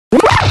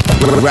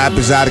Rap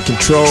is out of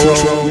control.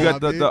 We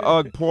got the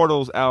UGG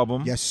Portals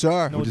album. Yes,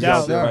 sir. Which is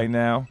out there right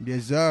now.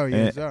 Yes, sir.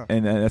 Yes, sir.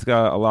 And it's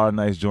got a lot of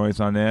nice joints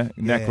on there.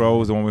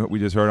 Necro is the one we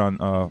just heard on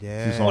a few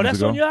songs ago. Oh,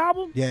 that's on your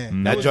album? Yeah.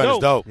 That joint is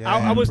dope. Yeah,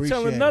 I was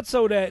telling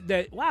Nutso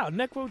that wow,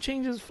 Necro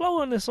changed his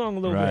flow on this song a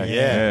little bit.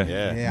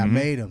 Yeah. I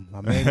made him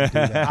do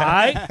that. All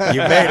right.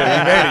 You made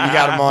it. You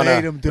got him on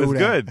made him do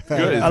that. It's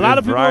good. A lot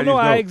of people don't know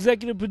I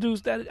executive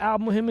produced that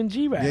album with him and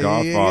G-Rap.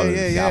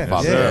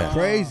 Yeah.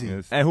 Crazy.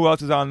 Yes. And who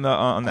else is on the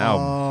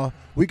album?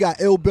 We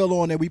got Ill Bill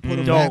on there. We put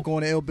him back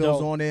on there. Ill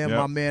Bill's on there. Yep.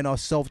 My man,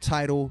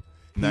 self-titled,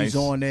 he's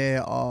on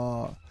there.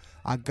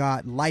 I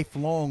got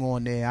Lifelong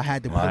on there. I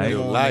had to put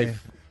him on there.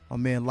 My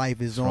man,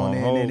 Life is on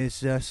there. And then it's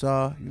just,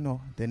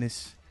 then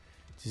it's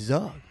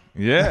Zug.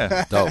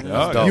 Yeah. Dope.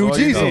 Dope.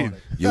 UG's on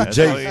it.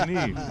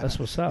 UG. That's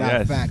what's up.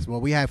 Nah, facts. Well,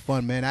 we had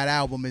fun, man. That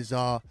album is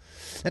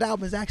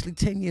actually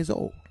 10 years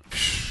old.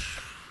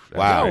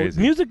 Wow. Yo,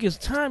 music is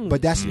timeless.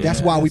 But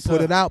that's why we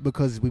put it out,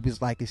 because we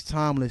was like, it's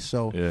timeless.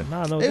 So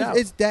no doubt.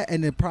 It's that,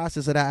 and the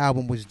process of that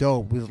album was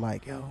dope. We was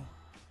like, yo,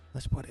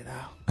 let's put it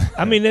out.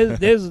 I mean,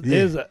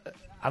 there's a,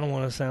 I don't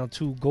want to sound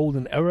too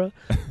golden era,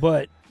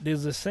 but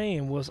there's a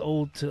saying, what's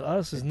old to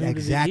us is new to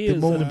the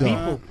ears of the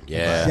people.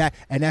 Yeah.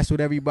 And that's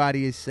what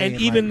everybody is saying.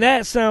 And even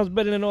that sounds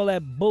better than all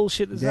that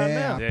bullshit that's out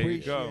now. I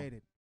appreciate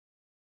it.